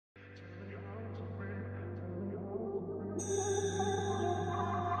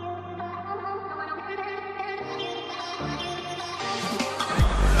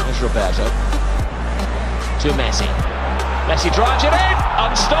Roberto. To Messi. Messi drives it in!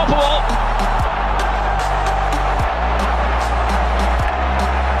 Unstoppable!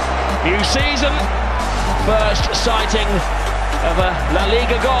 New season. First sighting of a La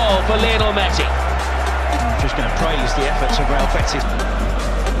Liga goal for Lionel Messi. I'm just going to praise the efforts of Real Betis.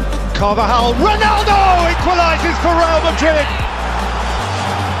 Carvajal, Ronaldo equalises for Real Madrid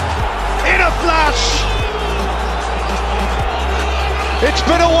in a flash. It's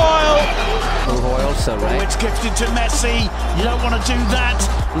been a while. It's gifted to Messi. You don't want to do that.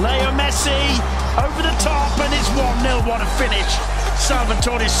 Leo Messi over the top, and it's 1-0. What a finish.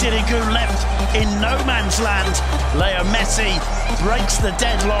 Salvatore Sirigu left in no man's land. Leo Messi breaks the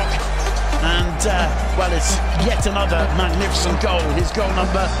deadlock. And, well, it's yet another magnificent goal. His goal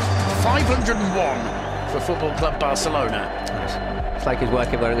number 501 for Football Club Barcelona. It's like he's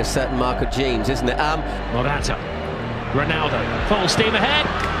working wearing a certain mark of jeans, isn't it? Morata. Ronaldo. Full steam ahead.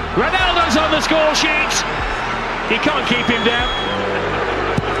 Ronaldo's on the score sheet. He can't keep him down.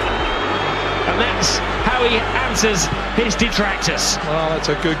 And that's how he answers his detractors. Well, that's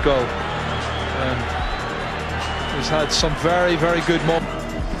a good goal. He's had some very, very good moments.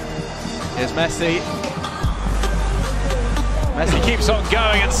 Here's Messi. Messi keeps on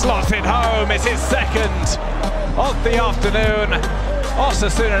going and slots it home. It's his second of the afternoon.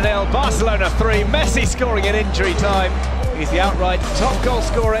 Osasuna 0, Barcelona 3. Messi scoring in injury time. He's the outright top goal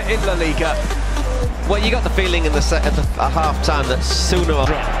scorer in La Liga. Well, you got the feeling in the half-time that sooner or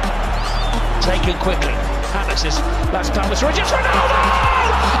later... Taken quickly. Hannes' last time was Rodgers. Ronaldo!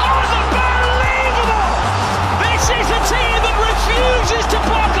 Unbelievable! This is a team that refuses to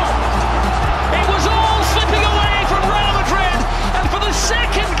buckle. It was all slipping away from Real Madrid, and for the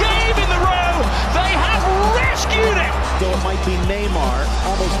second game in the row, they have rescued it. Though it might be Neymar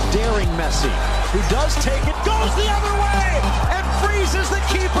almost daring Messi, who does take it, goes the other way, and freezes the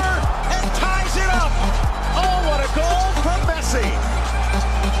keeper and ties it up. Oh, what a goal from Messi!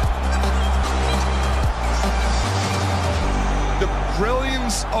 The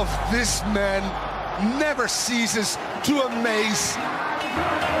brilliance of this man never ceases to amaze.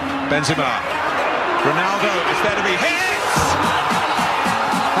 Benzema, Ronaldo is there to be hit,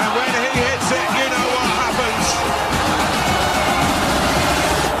 and when he hits it, you know what happens.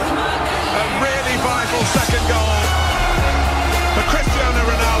 A really vital second goal for Cristiano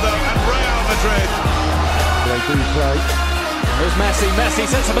Ronaldo and Real Madrid. They do play. Here's Messi. Messi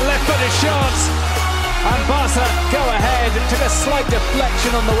sets up a left-footed shot, and Barca go ahead. Took a slight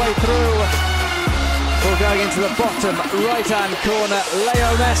deflection on the way through. Ball going into the bottom right-hand corner. Leo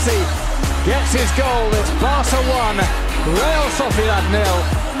Messi gets his goal. It's Barca 1, Real Sociedad 0.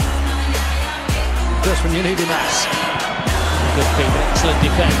 Just when you need him. Good feet, excellent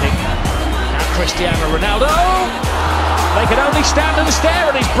defending. Now Cristiano Ronaldo. They can only stand and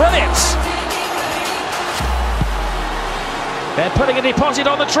stare at his brilliance. They're putting a deposit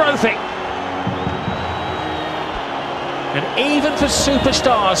on the trophy. And even for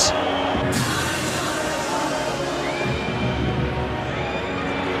superstars,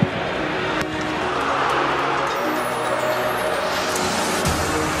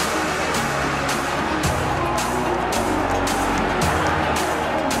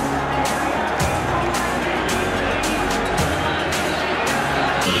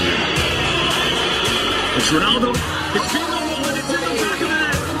 it's Ronaldo. It's been on and it's in the back of the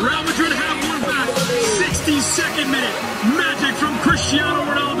net. Real Madrid have one back. 62nd minute. Magic from Cristiano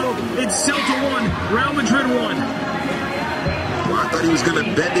Ronaldo. It's Celta 1, Real Madrid 1. Well, I thought he was going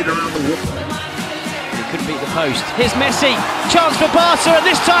to bend it around the wall. he couldn't beat the post. Here's Messi. Chance for Barca, and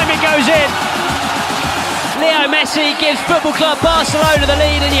this time it goes in. Leo Messi gives Football Club Barcelona the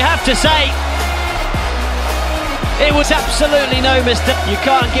lead, and you have to say, it was absolutely no mistake. You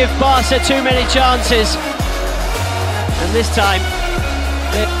can't give Barca too many chances. And this time,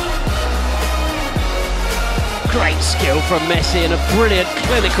 great skill from Messi and a brilliant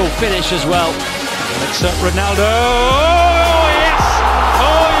clinical finish as well. It's Ronaldo. Oh, yes!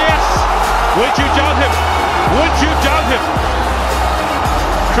 Oh, yes! Would you doubt him? Would you doubt him?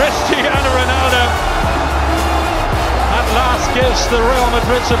 Cristiano Ronaldo at last gives the Real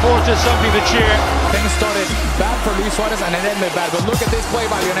Madrid supporters something to cheer. Things started bad for Luis Suarez and it ended bad, but look at this play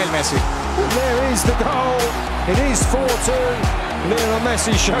by Lionel Messi. There is the goal. It is 4-2. Lionel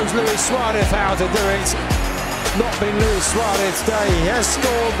Messi shows Luis Suarez how to do it. Not been Luis Suarez's day. He has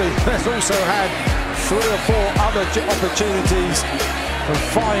scored, but he has also had 3 or 4 other opportunities. And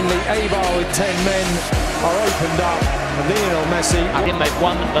finally, Eibar with 10 men are opened up. And Lionel Messi. I think they've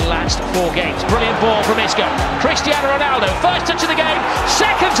won the last 4 games. Brilliant ball from Isco. Cristiano Ronaldo, first touch of the game,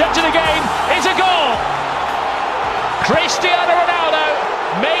 second touch of the game is a goal. Cristiano Ronaldo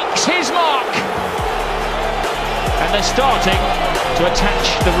makes his mark. And they're starting to attach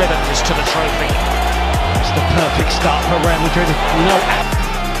the ribbons to the trophy. It's the perfect start for Real Madrid. No.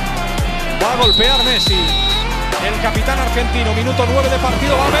 Va a golpear Messi. El capitán argentino, minuto 9 de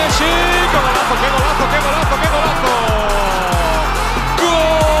partido, va Messi. ¡Qué golazo, qué golazo, qué golazo, qué golazo!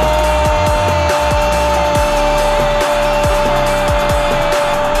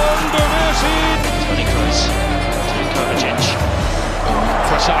 ¡Gol de Messi! Toni Kroos to Kovacic.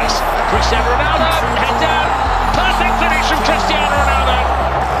 Precise. Cristiano Ronaldo, head down. Perfect finish from Cristiano Ronaldo.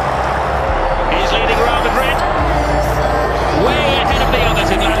 He's leading Real Madrid. Way ahead of the others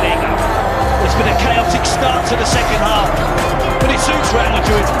in La Liga. It's been a chaotic start to the second half, but it suits Real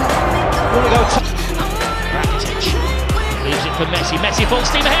Madrid. Rakitic leaves it for Messi. Messi full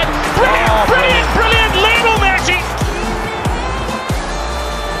steam ahead. Brilliant, brilliant, brilliant! Lionel Messi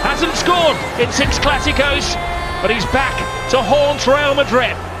hasn't scored in 6 Clásicos, but he's back to haunt Real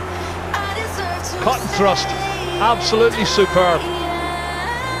Madrid. Cut and thrust, absolutely superb.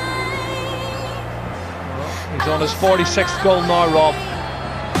 He's on his 46th goal now, Rob.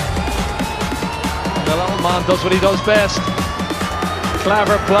 The little man does what he does best.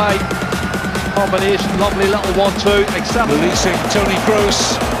 Clever play, combination, lovely little 1-2. Releasing Toni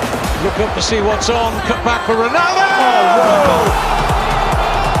Kroos. Look up to see what's on. Cut back for Ronaldo.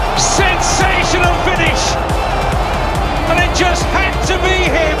 Sensational finish. And it just had to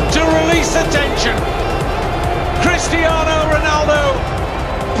be him to release the tension. Cristiano Ronaldo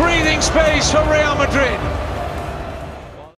breathing space for Real Madrid.